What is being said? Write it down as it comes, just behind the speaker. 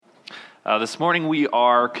This morning we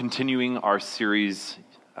are continuing our series,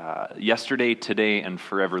 Yesterday, Today, and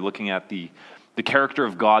Forever, looking at the character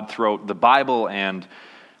of God throughout the Bible and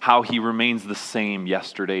how he remains the same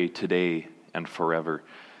yesterday, today, and forever.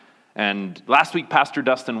 And last week, Pastor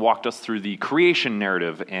Dustin walked us through the creation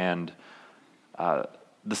narrative and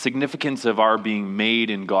the significance of our being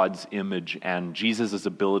made in God's image and Jesus'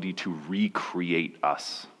 ability to recreate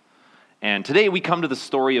us. And today we come to the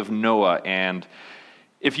story of Noah, and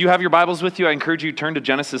if you have your Bibles with you, I encourage you to turn to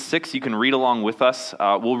Genesis 6. You can read along with us.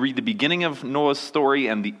 We'll read the beginning of Noah's story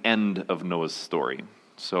and the end of Noah's story.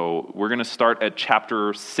 So we're going to start at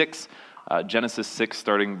chapter 6, Genesis 6,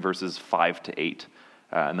 starting verses 5 to 8,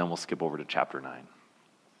 and then we'll skip over to chapter 9.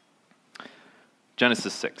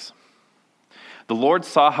 Genesis 6. The Lord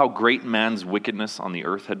saw how great man's wickedness on the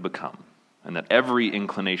earth had become, and that every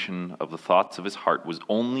inclination of the thoughts of his heart was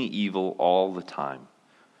only evil all the time.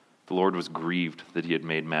 The Lord was grieved that he had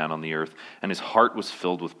made man on the earth, and his heart was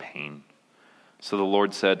filled with pain. So the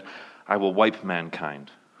Lord said, I will wipe mankind,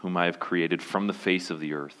 whom I have created, from the face of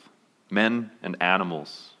the earth, men and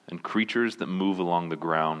animals, and creatures that move along the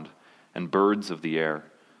ground, and birds of the air,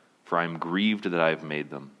 for I am grieved that I have made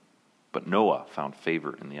them. But Noah found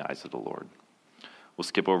favor in the eyes of the Lord. We'll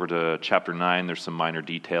skip over to chapter 9. There's some minor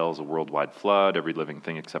details, a worldwide flood, every living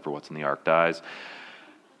thing except for what's in the ark dies.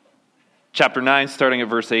 Chapter 9, starting at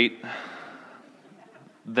verse 8.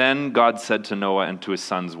 Then God said to Noah and to his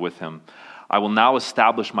sons with him, I will now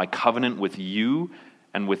establish my covenant with you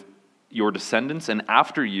and with your descendants and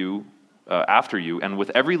after you, and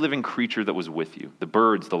with every living creature that was with you, the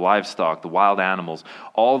birds, the livestock, the wild animals,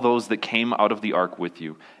 all those that came out of the ark with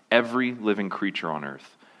you, every living creature on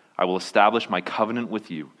earth. I will establish my covenant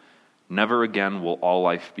with you. Never again will all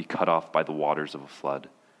life be cut off by the waters of a flood.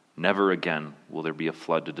 Never again will there be a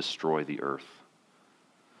flood to destroy the earth.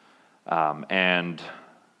 And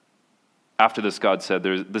after this, God said,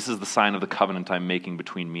 this is the sign of the covenant I'm making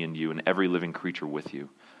between me and you and every living creature with you,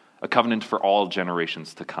 a covenant for all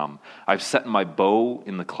generations to come. I've set my bow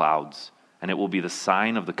in the clouds, and it will be the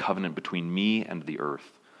sign of the covenant between me and the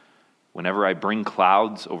earth. Whenever I bring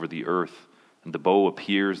clouds over the earth and the bow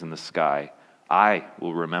appears in the sky, I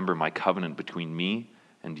will remember my covenant between me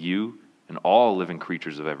and you and all living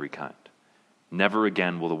creatures of every kind. Never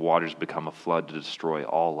again will the waters become a flood to destroy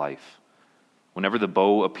all life. Whenever the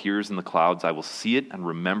bow appears in the clouds, I will see it and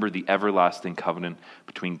remember the everlasting covenant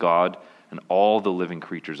between God and all the living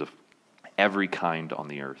creatures of every kind on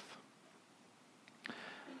the earth.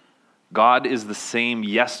 God is the same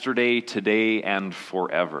yesterday, today, and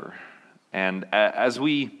forever. And as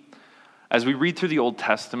we read through the Old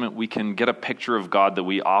Testament, we can get a picture of God that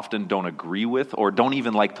we often don't agree with or don't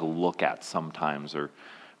even like to look at sometimes, or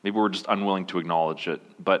maybe we're just unwilling to acknowledge it.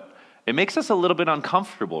 But it makes us a little bit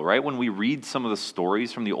uncomfortable, right? When we read some of the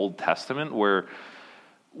stories from the Old Testament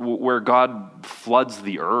where God floods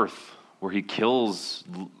the earth, where he kills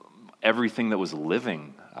everything that was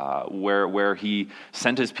living, where he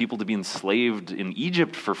sent his people to be enslaved in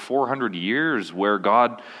Egypt for 400 years, where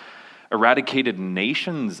God eradicated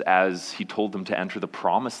nations as he told them to enter the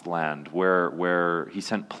promised land, where he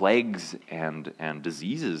sent plagues and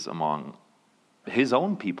diseases among his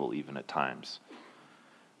own people even at times.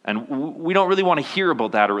 And we don't really want to hear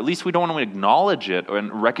about that, or at least we don't want to acknowledge it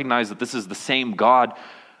and recognize that this is the same God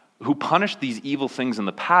who punished these evil things in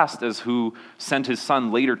the past as who sent his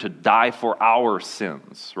son later to die for our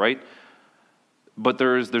sins, right? But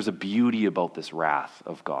there's a beauty about this wrath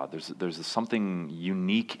of God. There's something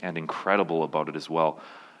unique and incredible about it as well,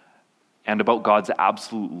 and about God's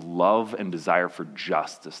absolute love and desire for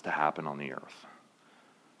justice to happen on the earth.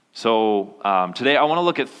 So today I want to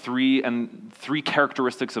look at three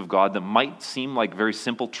characteristics of God that might seem like very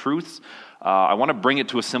simple truths. I want to bring it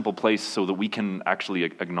to a simple place so that we can actually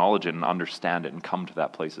acknowledge it and understand it and come to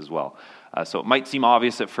that place as well. So it might seem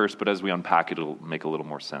obvious at first, but as we unpack it, it'll make a little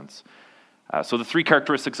more sense. So the three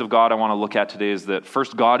characteristics of God I want to look at today is that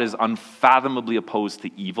first, God is unfathomably opposed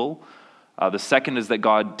to evil. The second is that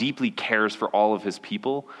God deeply cares for all of his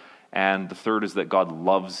people. And the third is that God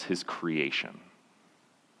loves his creation.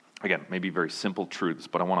 Again, maybe very simple truths,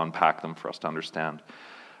 but I want to unpack them for us to understand.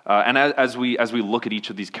 And as we look at each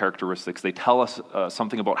of these characteristics, they tell us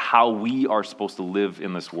something about how we are supposed to live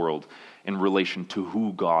in this world in relation to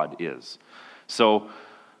who God is. So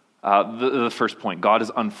the first point, God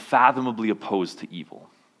is unfathomably opposed to evil.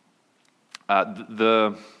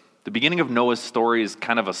 The beginning of Noah's story is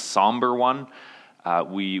kind of a somber one.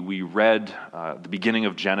 We read the beginning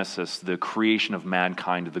of Genesis, the creation of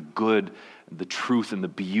mankind, the good, the truth, and the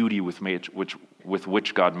beauty with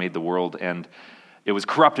which God made the world. And It was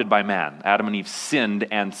corrupted by man. Adam and Eve sinned,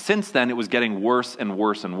 and since then it was getting worse and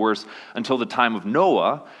worse and worse until the time of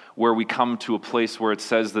Noah, where we come to a place where it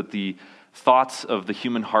says that the thoughts of the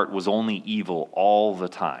human heart was only evil all the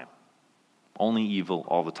time. Only evil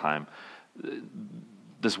all the time.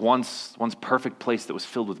 This once perfect place that was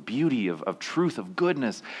filled with beauty, of truth, of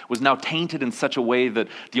goodness, was now tainted in such a way that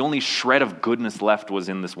the only shred of goodness left was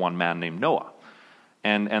in this one man named Noah.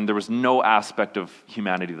 And there was no aspect of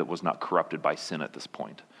humanity that was not corrupted by sin at this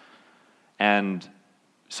point. And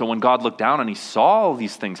so when God looked down and he saw all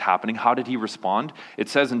these things happening, how did he respond? It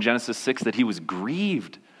says in Genesis 6 that he was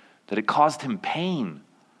grieved, that it caused him pain.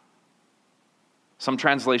 Some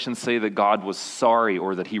translations say that God was sorry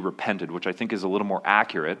or that he repented, which I think is a little more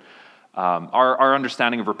accurate. Our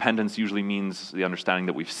understanding of repentance usually means the understanding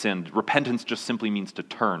that we've sinned. Repentance just simply means to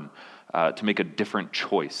turn, to make a different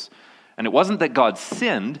choice. And it wasn't that God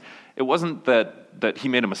sinned, it wasn't that he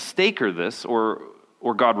made a mistake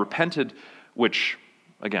or God repented, which,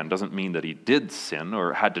 again, doesn't mean that he did sin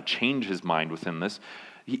or had to change his mind within this.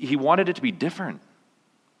 He wanted it to be different.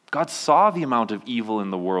 God saw the amount of evil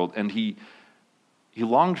in the world, and he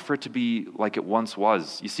longed for it to be like it once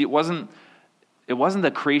was. You see, it wasn't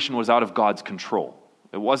that creation was out of God's control.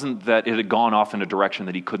 It wasn't that it had gone off in a direction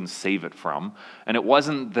that he couldn't save it from. And it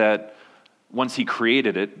wasn't that once he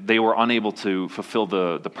created it, they were unable to fulfill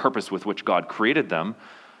the purpose with which God created them.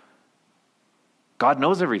 God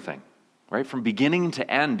knows everything, right? From beginning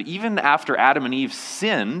to end. Even after Adam and Eve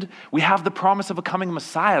sinned, we have the promise of a coming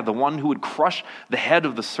Messiah, the one who would crush the head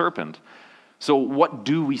of the serpent. So what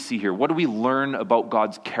do we see here? What do we learn about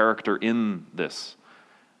God's character in this?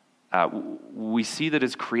 We see that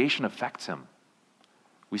his creation affects him.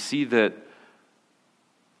 We see that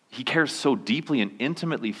he cares so deeply and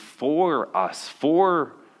intimately for us,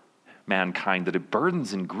 for mankind, that it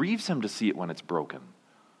burdens and grieves him to see it when it's broken.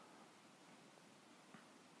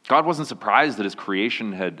 God wasn't surprised that his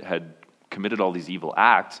creation had committed all these evil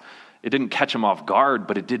acts. It didn't catch him off guard,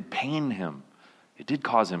 but it did pain him. It did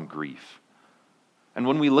cause him grief. And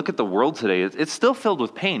when we look at the world today, it's still filled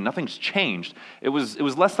with pain. Nothing's changed. It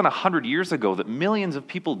was less than 100 years ago that millions of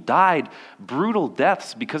people died brutal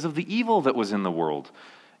deaths because of the evil that was in the world.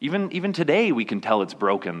 Even today, we can tell it's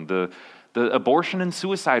broken. The abortion and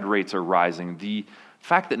suicide rates are rising. The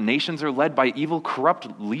fact that nations are led by evil,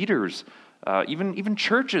 corrupt leaders, even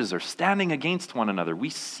churches are standing against one another. We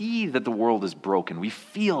see that the world is broken. We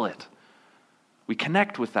feel it. We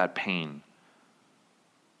connect with that pain.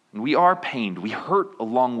 And we are pained. We hurt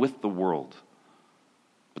along with the world.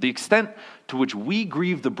 But the extent to which we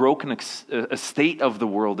grieve the broken estate of the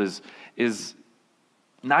world is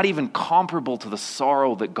not even comparable to the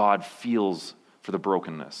sorrow that God feels for the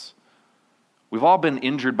brokenness. We've all been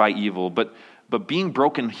injured by evil, but being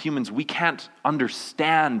broken humans, we can't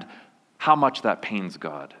understand how much that pains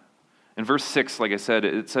God. In verse 6, like I said,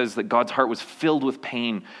 it says that God's heart was filled with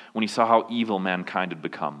pain when he saw how evil mankind had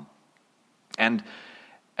become. And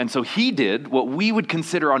so he did what we would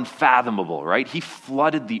consider unfathomable, right? He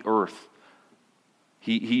flooded the earth.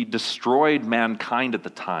 He destroyed mankind at the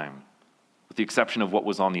time, with the exception of what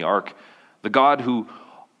was on the ark. The God who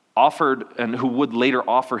offered and who would later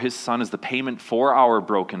offer his son as the payment for our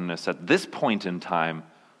brokenness at this point in time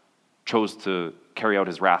chose to carry out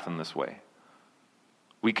his wrath in this way.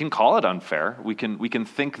 We can call it unfair. We can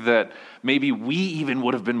think that maybe we even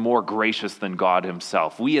would have been more gracious than God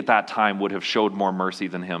himself. We at that time would have showed more mercy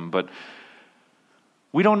than him, but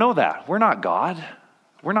we don't know that. We're not God.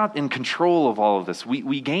 We're not in control of all of this.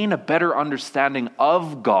 We gain a better understanding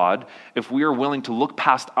of God if we are willing to look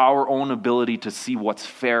past our own ability to see what's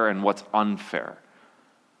fair and what's unfair.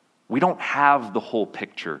 We don't have the whole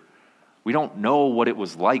picture. We don't know what it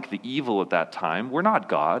was like, the evil at that time. We're not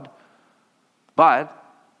God. But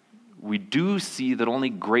we do see that only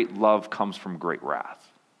great love comes from great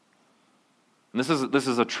wrath. And this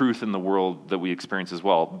is a truth in the world that we experience as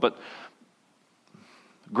well. But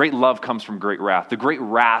great love comes from great wrath. The great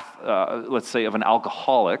wrath, let's say, of an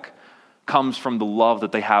alcoholic comes from the love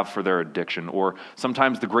that they have for their addiction. Or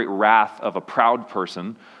sometimes the great wrath of a proud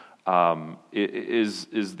person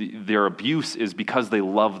their abuse is because they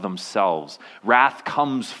love themselves. Wrath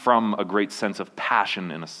comes from a great sense of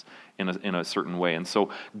passion in a certain way. And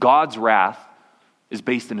so God's wrath is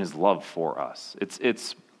based in his love for us.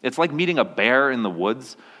 It's like meeting a bear in the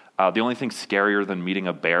woods. The only thing scarier than meeting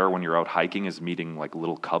a bear when you're out hiking is meeting like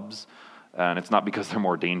little cubs. And it's not because they're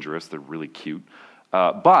more dangerous, they're really cute.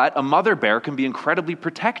 But a mother bear can be incredibly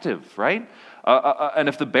protective, right? And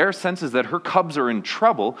if the bear senses that her cubs are in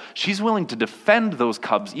trouble, she's willing to defend those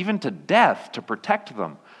cubs even to death to protect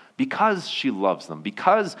them because she loves them,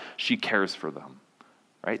 because she cares for them,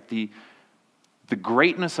 right? The the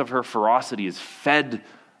greatness of her ferocity is fed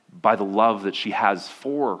by the love that she has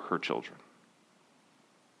for her children.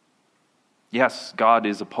 Yes, God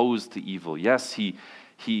is opposed to evil. Yes, he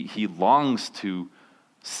longs to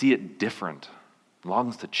see it different,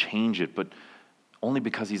 longs to change it, but only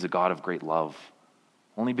because he's a God of great love.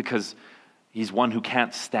 Only because he's one who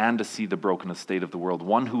can't stand to see the broken state of the world,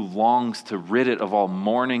 one who longs to rid it of all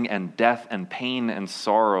mourning and death and pain and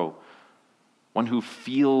sorrow, one who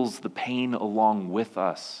feels the pain along with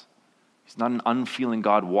us. He's not an unfeeling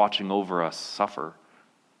God watching over us suffer.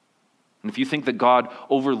 And if you think that God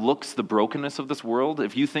overlooks the brokenness of this world,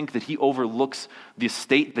 if you think that he overlooks the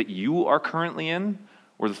state that you are currently in,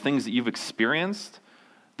 or the things that you've experienced,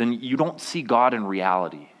 then you don't see God in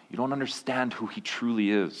reality. You don't understand who he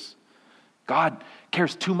truly is. God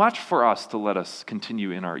cares too much for us to let us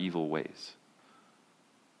continue in our evil ways.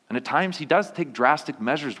 And at times he does take drastic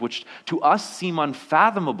measures which to us seem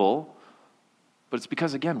unfathomable, but it's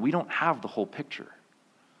because, again, we don't have the whole picture.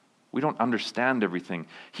 We don't understand everything.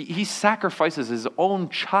 He sacrifices his own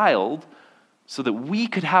child so that we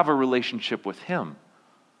could have a relationship with him.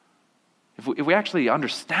 If we actually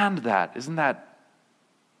understand that, isn't that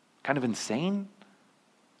kind of insane?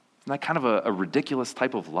 Isn't that kind of a ridiculous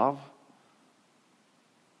type of love?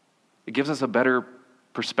 It gives us a better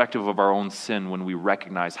perspective of our own sin when we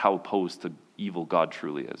recognize how opposed to evil God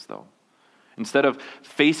truly is, though. Instead of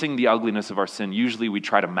facing the ugliness of our sin, usually we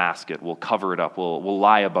try to mask it. We'll cover it up. We'll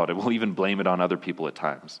lie about it. We'll even blame it on other people at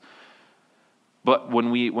times. But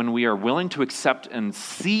when we are willing to accept and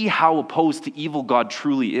see how opposed to evil God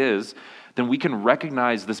truly is, then we can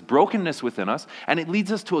recognize this brokenness within us, and it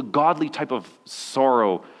leads us to a godly type of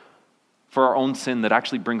sorrow for our own sin that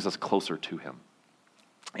actually brings us closer to him.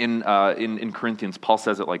 In Corinthians, Paul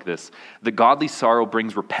says it like this: the godly sorrow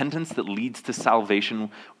brings repentance that leads to salvation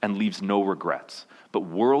and leaves no regrets. But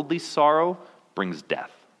worldly sorrow brings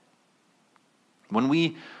death. When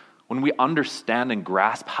we understand and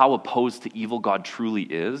grasp how opposed to evil God truly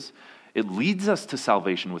is, it leads us to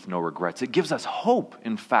salvation with no regrets. It gives us hope,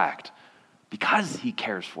 in fact, because he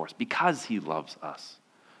cares for us, because he loves us.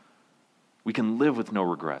 We can live with no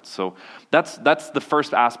regrets. So that's the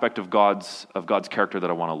first aspect of God's character that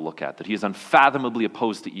I want to look at, that he is unfathomably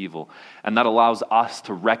opposed to evil. And that allows us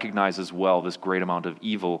to recognize as well this great amount of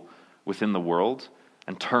evil within the world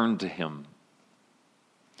and turn to him.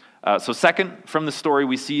 So second, from the story,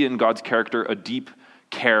 we see in God's character a deep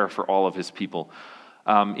care for all of his people.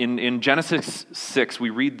 In Genesis 6, we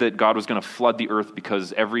read that God was going to flood the earth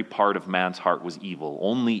because every part of man's heart was evil,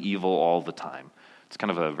 only evil all the time. It's kind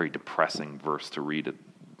of a very depressing verse to read,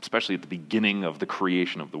 especially at the beginning of the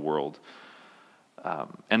creation of the world.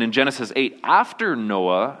 And in Genesis 8, after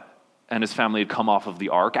Noah and his family had come off of the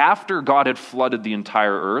ark, after God had flooded the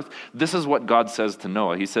entire earth, this is what God says to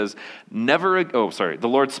Noah. He says, the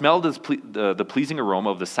Lord smelled the pleasing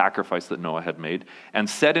aroma of the sacrifice that Noah had made and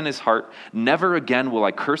said in his heart, never again will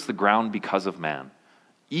I curse the ground because of man,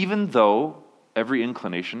 even though every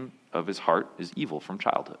inclination of his heart is evil from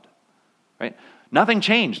childhood. Right? Nothing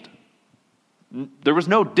changed. There was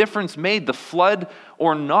no difference made, the flood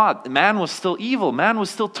or not. Man was still evil. Man was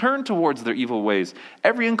still turned towards their evil ways.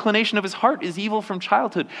 Every inclination of his heart is evil from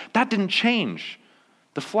childhood. That didn't change.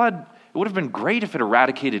 The flood, it would have been great if it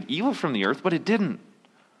eradicated evil from the earth, but it didn't.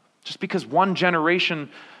 Just because one generation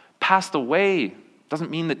passed away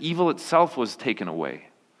doesn't mean that evil itself was taken away.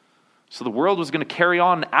 So the world was going to carry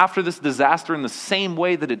on after this disaster in the same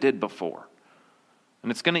way that it did before. And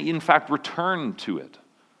it's going to, in fact, return to it.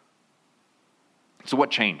 So what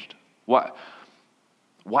changed? Why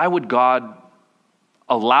would God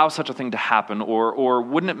allow such a thing to happen? Or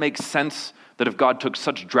wouldn't it make sense that if God took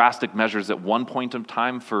such drastic measures at one point in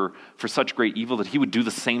time for such great evil, that he would do the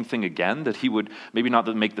same thing again? That he would maybe not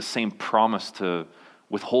make the same promise to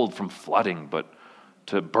withhold from flooding, but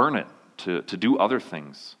to burn it, to do other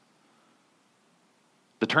things?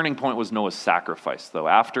 The turning point was Noah's sacrifice, though.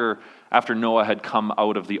 After Noah had come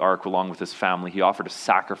out of the ark along with his family, he offered a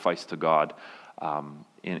sacrifice to God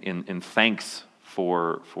in thanks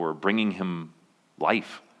for bringing him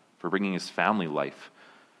life, for bringing his family life.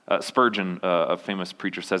 Spurgeon, a famous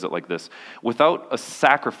preacher, says it like this: without a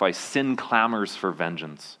sacrifice, sin clamors for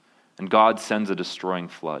vengeance, and God sends a destroying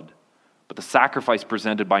flood. But the sacrifice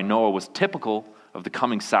presented by Noah was typical of the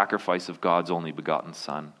coming sacrifice of God's only begotten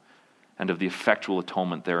Son, and of the effectual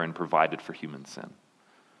atonement therein provided for human sin.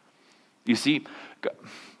 You see,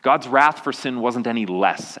 God's wrath for sin wasn't any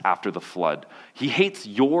less after the flood. He hates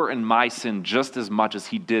your and my sin just as much as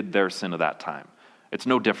he did their sin of that time. It's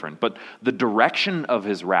no different. But the direction of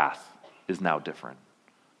his wrath is now different.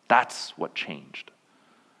 That's what changed.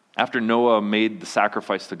 After Noah made the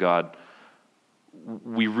sacrifice to God,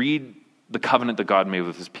 we read the covenant that God made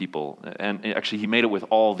with his people. And actually, he made it with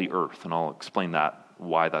all the earth. And I'll explain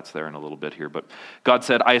why that's there in a little bit here. But God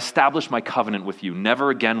said, I establish my covenant with you. Never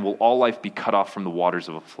again will all life be cut off from the waters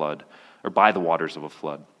of a flood, or by the waters of a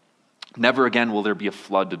flood. Never again will there be a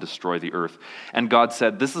flood to destroy the earth. And God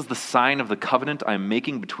said, this is the sign of the covenant I am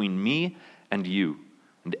making between me and you,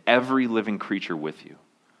 and every living creature with you,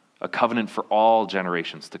 a covenant for all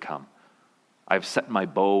generations to come. I have set my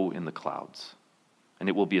bow in the clouds, and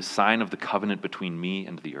it will be a sign of the covenant between me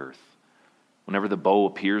and the earth. Whenever the bow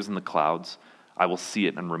appears in the clouds, I will see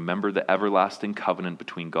it and remember the everlasting covenant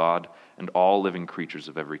between God and all living creatures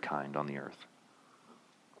of every kind on the earth.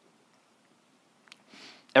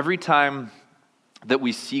 Every time that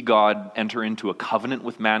we see God enter into a covenant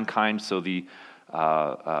with mankind, so the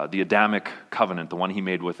Adamic covenant, the one he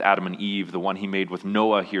made with Adam and Eve, the one he made with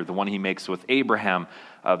Noah here, the one he makes with Abraham,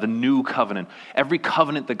 the new covenant. Every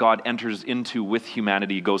covenant that God enters into with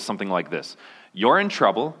humanity goes something like this. You're in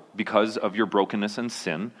trouble because of your brokenness and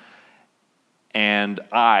sin, and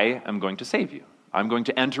I am going to save you. I'm going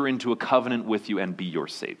to enter into a covenant with you and be your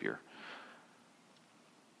Savior.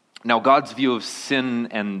 Now, God's view of sin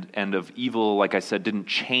and of evil, like I said, didn't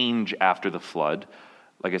change after the flood.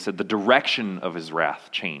 Like I said, the direction of his wrath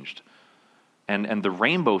changed. And the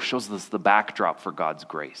rainbow shows us the backdrop for God's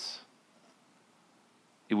grace.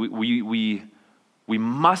 We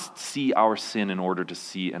must see our sin in order to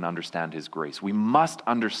see and understand his grace. We must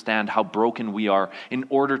understand how broken we are in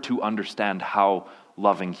order to understand how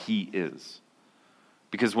loving he is.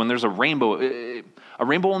 Because when there's a rainbow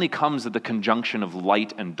only comes at the conjunction of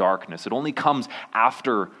light and darkness. It only comes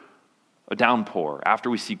after a downpour, after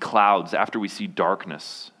we see clouds, after we see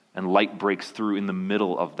darkness, and light breaks through in the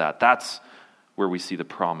middle of that. That's where we see the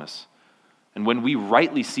promise. And when we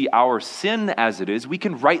rightly see our sin as it is, we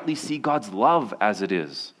can rightly see God's love as it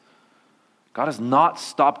is. God has not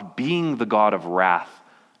stopped being the God of wrath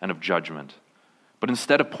and of judgment. But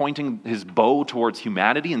instead of pointing his bow towards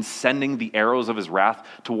humanity and sending the arrows of his wrath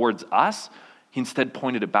towards us, he instead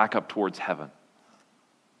pointed it back up towards heaven.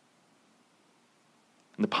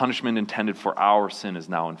 And the punishment intended for our sin is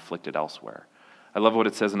now inflicted elsewhere. I love what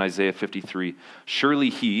it says in Isaiah 53.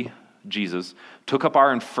 Surely he, Jesus, took up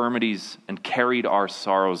our infirmities and carried our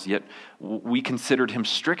sorrows, yet we considered him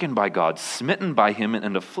stricken by God, smitten by him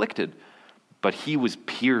and afflicted. But he was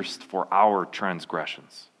pierced for our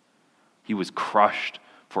transgressions. He was crushed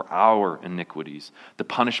for our iniquities. The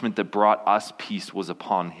punishment that brought us peace was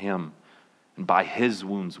upon him, and by his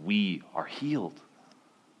wounds we are healed.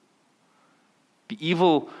 The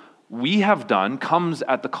evil we have done comes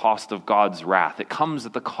at the cost of God's wrath. It comes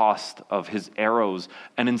at the cost of his arrows.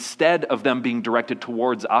 And instead of them being directed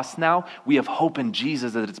towards us now, we have hope in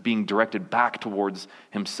Jesus that it's being directed back towards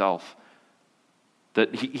himself.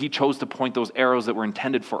 That he chose to point those arrows that were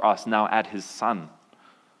intended for us now at his Son.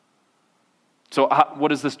 So what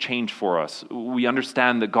does this change for us? We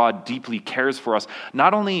understand that God deeply cares for us,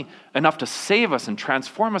 not only enough to save us and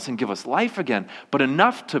transform us and give us life again, but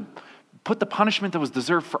enough to put the punishment that was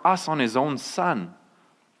deserved for us on his own Son.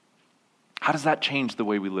 How does that change the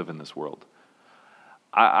way we live in this world?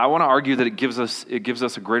 I want to argue that it gives us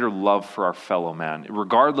a greater love for our fellow man,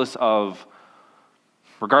 regardless of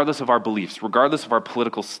our beliefs, regardless of our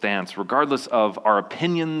political stance, regardless of our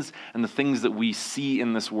opinions and the things that we see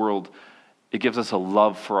in this world. It gives us a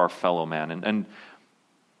love for our fellow man. And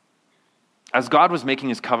as God was making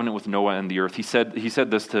his covenant with Noah and the earth, he said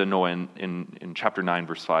this to Noah in chapter 9,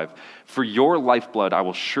 verse 5. For your lifeblood I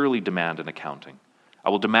will surely demand an accounting. I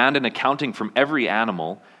will demand an accounting from every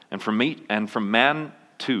animal, and from man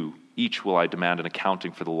too, each will I demand an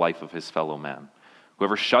accounting for the life of his fellow man.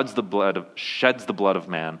 Whoever sheds the blood of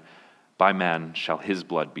man, by man shall his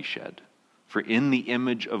blood be shed. For in the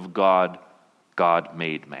image of God, God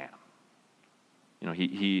made man. You know,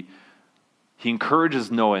 he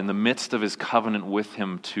encourages Noah in the midst of his covenant with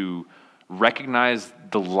him to recognize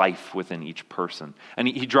the life within each person. And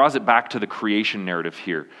he draws it back to the creation narrative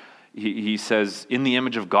here. He says, in the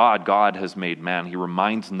image of God, God has made man. He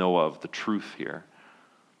reminds Noah of the truth here.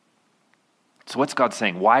 So what's God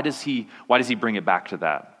saying? Why does he bring it back to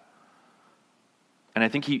that? And I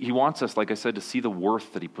think he wants us, like I said, to see the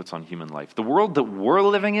worth that he puts on human life. The world that we're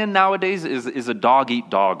living in nowadays is a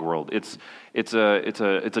dog-eat-dog world. It's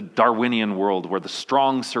a Darwinian world where the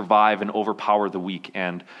strong survive and overpower the weak,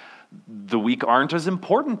 and the weak aren't as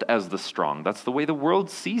important as the strong. That's the way the world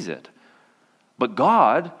sees it. But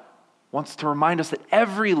God wants to remind us that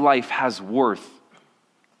every life has worth,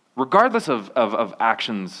 regardless of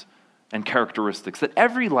actions and characteristics, that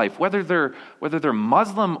every life, whether they're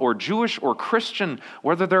Muslim or Jewish or Christian,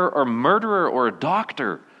 whether they're a murderer or a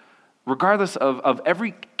doctor, regardless of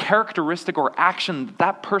every characteristic or action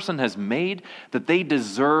that person has made, that they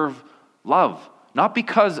deserve love. Not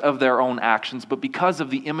because of their own actions, but because of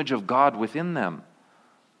the image of God within them.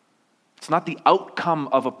 It's not the outcome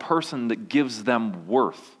of a person that gives them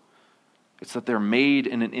worth. It's that they're made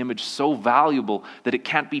in an image so valuable that it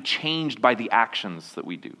can't be changed by the actions that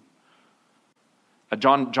we do.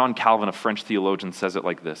 John Calvin, a French theologian, says it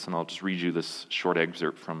like this, and I'll just read you this short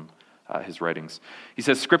excerpt from his writings. He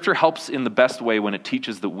says, "Scripture helps in the best way when it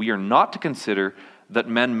teaches that we are not to consider that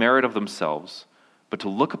men merit of themselves, but to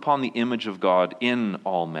look upon the image of God in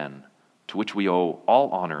all men, to which we owe all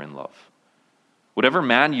honor and love. Whatever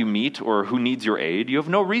man you meet or who needs your aid, you have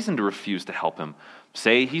no reason to refuse to help him.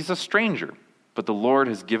 Say he's a stranger, but the Lord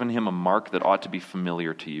has given him a mark that ought to be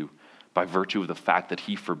familiar to you, by virtue of the fact that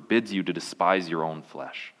he forbids you to despise your own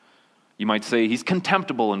flesh. You might say he's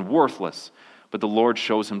contemptible and worthless, but the Lord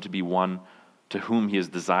shows him to be one to whom he has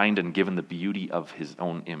designed and given the beauty of his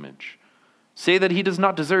own image. Say that he does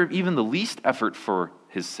not deserve even the least effort for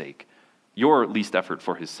his sake, your least effort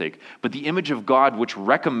for his sake, but the image of God which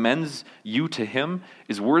recommends you to him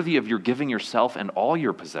is worthy of your giving yourself and all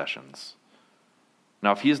your possessions.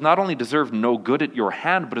 Now, if he has not only deserved no good at your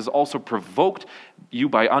hand, but has also provoked you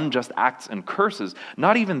by unjust acts and curses,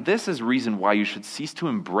 not even this is reason why you should cease to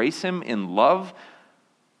embrace him in love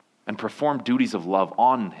and perform duties of love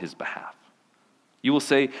on his behalf. You will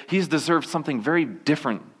say, he has deserved something very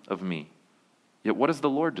different of me. Yet what has the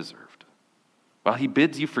Lord deserved? While he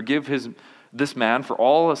bids you forgive this man for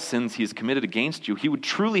all the sins he has committed against you, he would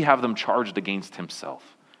truly have them charged against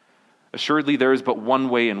himself. Assuredly, there is but one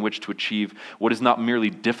way in which to achieve what is not merely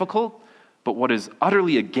difficult, but what is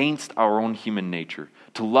utterly against our own human nature: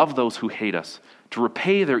 to love those who hate us, to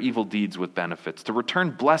repay their evil deeds with benefits, to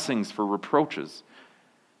return blessings for reproaches.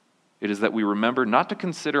 It is that we remember not to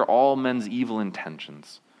consider all men's evil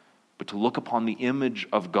intentions, but to look upon the image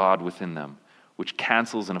of God within them, which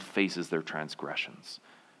cancels and effaces their transgressions,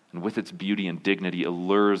 and with its beauty and dignity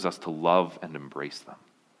allures us to love and embrace them."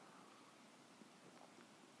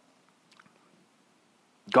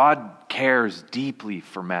 God cares deeply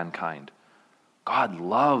for mankind. God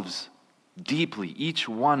loves deeply each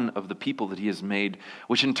one of the people that he has made,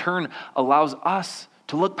 which in turn allows us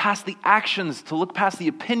to look past the actions, to look past the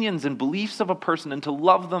opinions and beliefs of a person, and to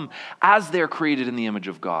love them as they're created in the image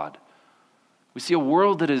of God. We see a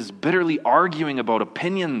world that is bitterly arguing about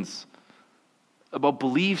opinions, about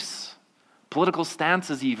beliefs, political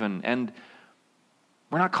stances even, and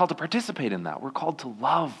we're not called to participate in that. We're called to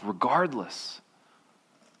love regardless.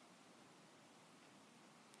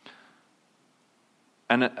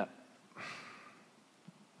 And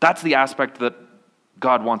that's the aspect that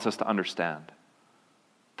God wants us to understand.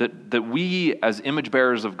 That we, as image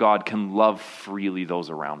bearers of God, can love freely those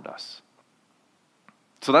around us.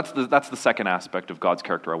 So that's the second aspect of God's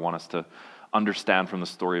character I want us to understand from the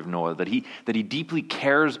story of Noah, that he deeply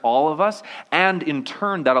cares all of us, and in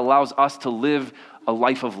turn that allows us to live a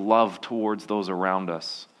life of love towards those around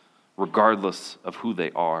us, regardless of who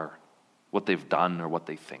they are, what they've done, or what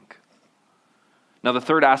they think. Now, the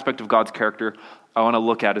third aspect of God's character I want to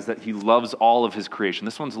look at is that he loves all of his creation.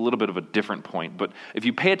 This one's a little bit of a different point, but if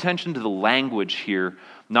you pay attention to the language here,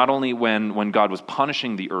 not only when God was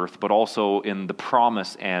punishing the earth, but also in the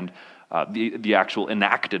promise and the actual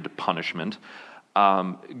enacted punishment,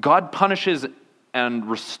 God punishes and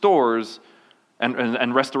restores,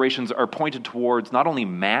 and restorations are pointed towards not only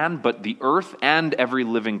man, but the earth and every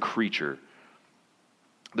living creature.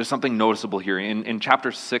 There's something noticeable here. In chapter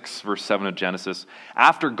 6, verse 7 of Genesis,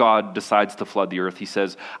 after God decides to flood the earth, he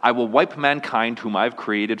says, "I will wipe mankind whom I have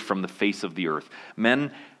created from the face of the earth, men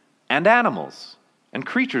and animals, and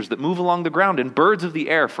creatures that move along the ground, and birds of the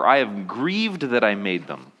air, for I am grieved that I made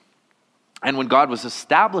them." And when God was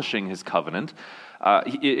establishing his covenant,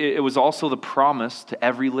 it was also the promise to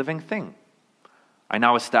every living thing. "I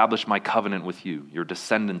now establish my covenant with you, your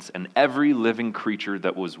descendants, and every living creature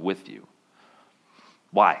that was with you."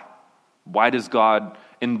 Why? Why does God,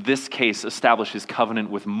 in this case, establish his covenant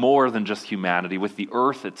with more than just humanity, with the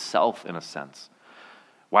earth itself, in a sense?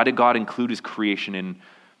 Why did God include his creation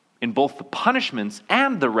in both the punishments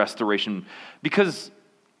and the restoration? Because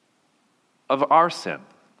of our sin,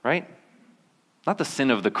 right? Not the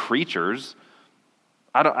sin of the creatures.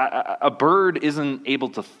 A bird isn't able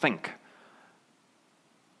to think.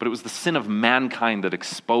 But it was the sin of mankind that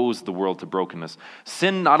exposed the world to brokenness.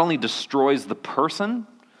 Sin not only destroys the person,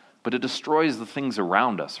 but it destroys the things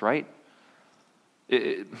around us, right?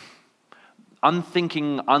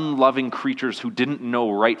 Unthinking, unloving creatures who didn't know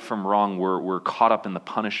right from wrong were caught up in the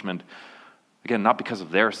punishment. Again, not because of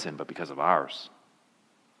their sin, but because of ours.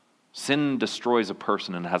 Sin destroys a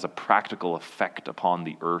person and has a practical effect upon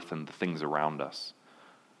the earth and the things around us.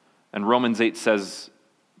 And Romans 8 says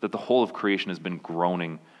that the whole of creation has been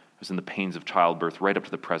groaning as in the pains of childbirth right up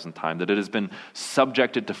to the present time, that it has been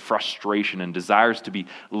subjected to frustration and desires to be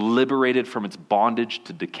liberated from its bondage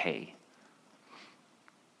to decay.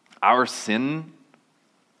 Our sin,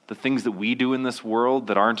 the things that we do in this world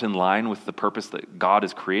that aren't in line with the purpose that God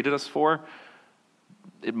has created us for,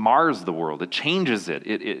 it mars the world. It changes it.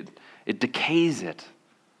 It decays it.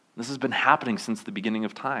 This has been happening since the beginning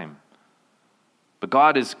of time. But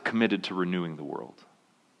God is committed to renewing the world.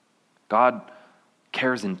 God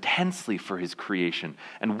cares intensely for his creation,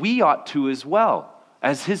 and we ought to as well.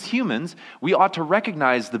 As his humans, we ought to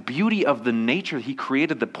recognize the beauty of the nature he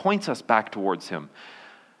created that points us back towards him.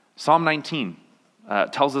 Psalm 19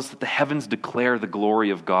 tells us that the heavens declare the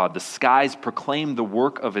glory of God. The skies proclaim the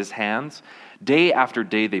work of his hands. Day after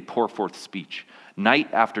day they pour forth speech. Night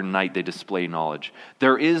after night they display knowledge.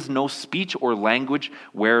 There is no speech or language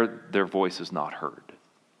where their voice is not heard.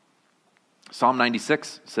 Psalm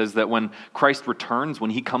 96 says that when Christ returns,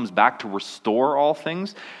 when he comes back to restore all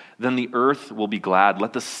things, then the earth will be glad.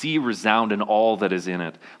 Let the sea resound in all that is in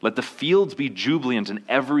it. Let the fields be jubilant and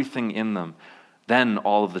everything in them. Then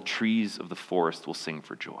all of the trees of the forest will sing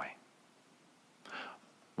for joy.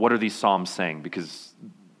 What are these psalms saying? Because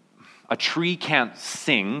a tree can't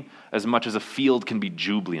sing as much as a field can be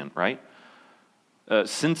jubilant, right?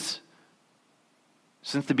 Since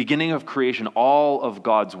the beginning of creation, all of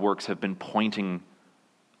God's works have been pointing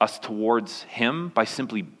us towards him by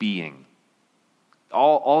simply being.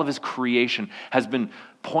 All of his creation has been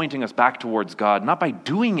pointing us back towards God, not by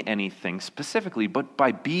doing anything specifically, but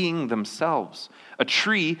by being themselves. A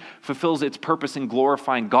tree fulfills its purpose in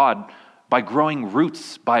glorifying God by growing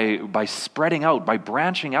roots, by spreading out, by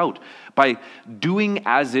branching out, by doing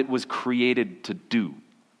as it was created to do.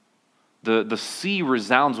 The sea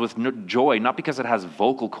resounds with joy, not because it has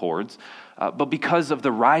vocal cords, but because of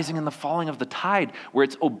the rising and the falling of the tide, where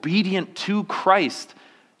it's obedient to Christ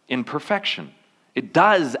in perfection. It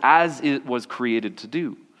does as it was created to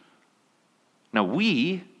do. Now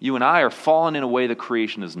you and I, are fallen in a way that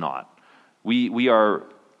creation is not. We are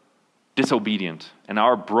disobedient, and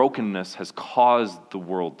our brokenness has caused the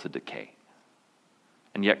world to decay.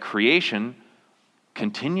 And yet creation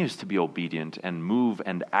continues to be obedient and move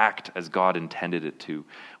and act as God intended it to,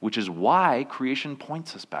 which is why creation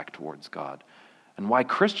points us back towards God, and why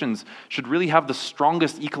Christians should really have the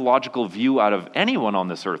strongest ecological view out of anyone on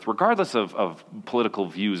this earth, regardless of political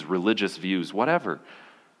views, religious views, whatever.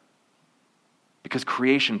 Because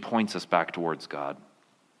creation points us back towards God.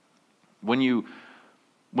 When you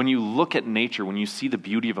look at nature, when you see the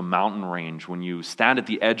beauty of a mountain range, when you stand at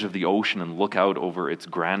the edge of the ocean and look out over its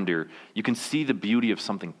grandeur, you can see the beauty of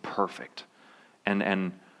something perfect.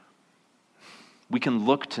 And we can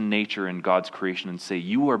look to nature and God's creation and say,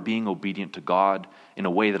 you are being obedient to God in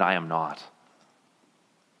a way that I am not.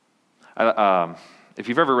 If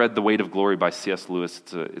you've ever read The Weight of Glory by C.S. Lewis,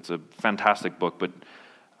 it's a fantastic book, but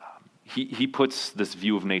he puts this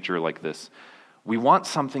view of nature like this. We want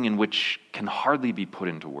something in which can hardly be put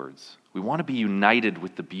into words. We want to be united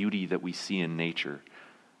with the beauty that we see in nature,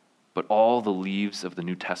 but all the leaves of the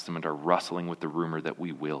New Testament are rustling with the rumor that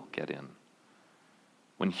we will get in.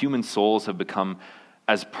 When human souls have become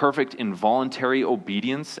as perfect in voluntary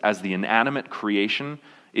obedience as the inanimate creation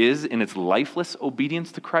is in its lifeless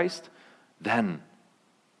obedience to Christ, then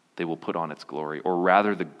they will put on its glory, or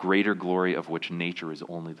rather the greater glory of which nature is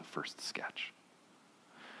only the first sketch.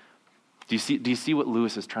 Do you see what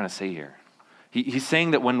Lewis is trying to say here? He's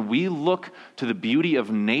saying that when we look to the beauty of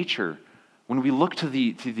nature, when we look to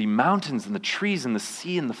the mountains and the trees and the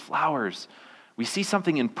sea and the flowers, we see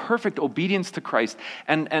something in perfect obedience to Christ,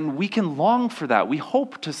 and we can long for that. We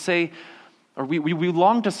hope to say, or we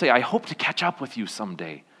long to say, I hope to catch up with you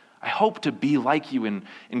someday. I hope to be like you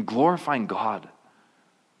in glorifying God.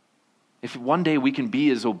 If one day we can be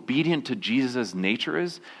as obedient to Jesus as nature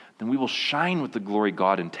is, then we will shine with the glory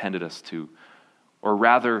God intended us to, or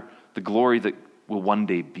rather, the glory that will one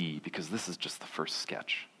day be, because this is just the first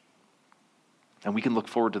sketch. And we can look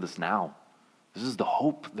forward to this now. This is the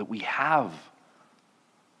hope that we have.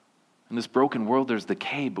 In this broken world, there's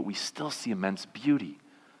decay, but we still see immense beauty.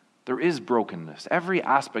 There is brokenness. Every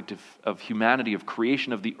aspect of humanity, of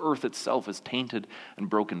creation, of the earth itself is tainted and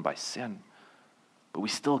broken by sin. But we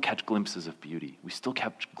still catch glimpses of beauty. We still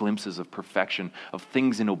catch glimpses of perfection, of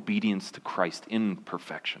things in obedience to Christ in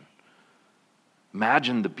perfection.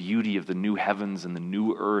 Imagine the beauty of the new heavens and the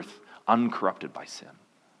new earth uncorrupted by sin.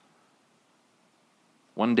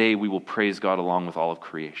 One day we will praise God along with all of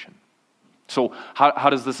creation. So how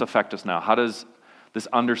does this affect us now? How does this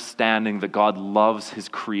understanding that God loves his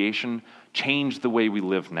creation, change the way we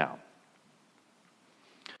live now.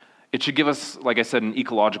 It should give us, like I said, an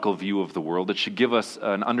ecological view of the world. It should give us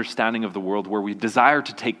an understanding of the world where we desire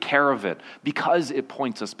to take care of it because it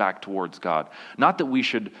points us back towards God. Not that we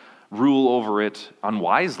should rule over it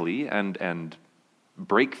unwisely and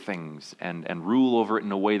break things and rule over it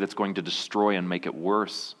in a way that's going to destroy and make it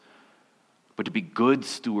worse, but to be good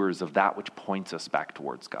stewards of that which points us back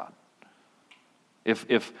towards God.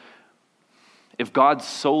 If God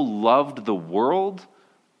so loved the world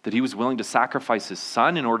that he was willing to sacrifice his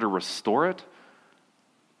son in order to restore it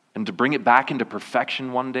and to bring it back into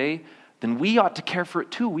perfection one day, then we ought to care for it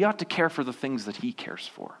too. We ought to care for the things that he cares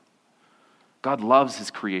for. God loves his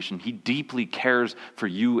creation. He deeply cares for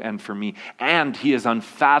you and for me, and he is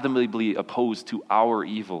unfathomably opposed to our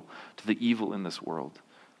evil, to the evil in this world,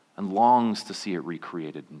 and longs to see it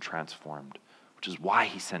recreated and transformed, which is why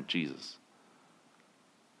he sent Jesus.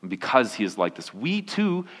 And because he is like this, we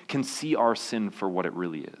too can see our sin for what it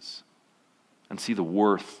really is and see the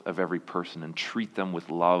worth of every person and treat them with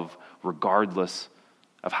love regardless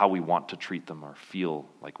of how we want to treat them or feel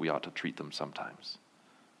like we ought to treat them sometimes.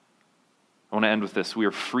 I want to end with this. We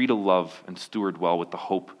are free to love and steward well with the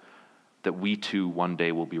hope that we too one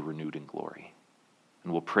day will be renewed in glory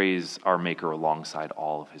and will praise our Maker alongside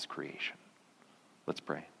all of his creation. Let's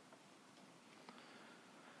pray.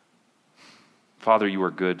 Father, you are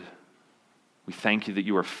good. We thank you that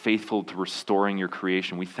you are faithful to restoring your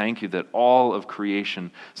creation. We thank you that all of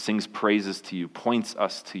creation sings praises to you, points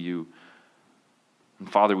us to you.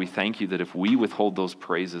 And Father, we thank you that if we withhold those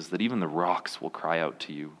praises, that even the rocks will cry out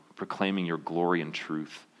to you, proclaiming your glory and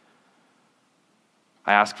truth.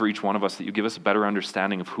 I ask for each one of us that you give us a better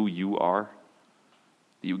understanding of who you are,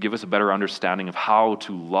 that you give us a better understanding of how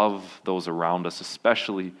to love those around us,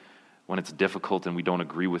 especially when it's difficult and we don't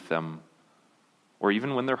agree with them, or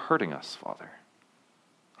even when they're hurting us, Father.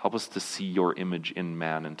 Help us to see your image in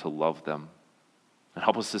man and to love them. And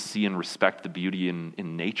help us to see and respect the beauty in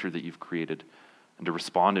nature that you've created and to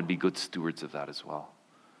respond and be good stewards of that as well.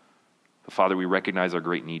 But Father, we recognize our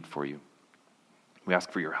great need for you. We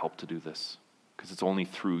ask for your help to do this because it's only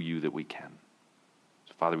through you that we can.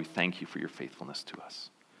 So Father, we thank you for your faithfulness to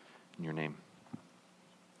us. In your name.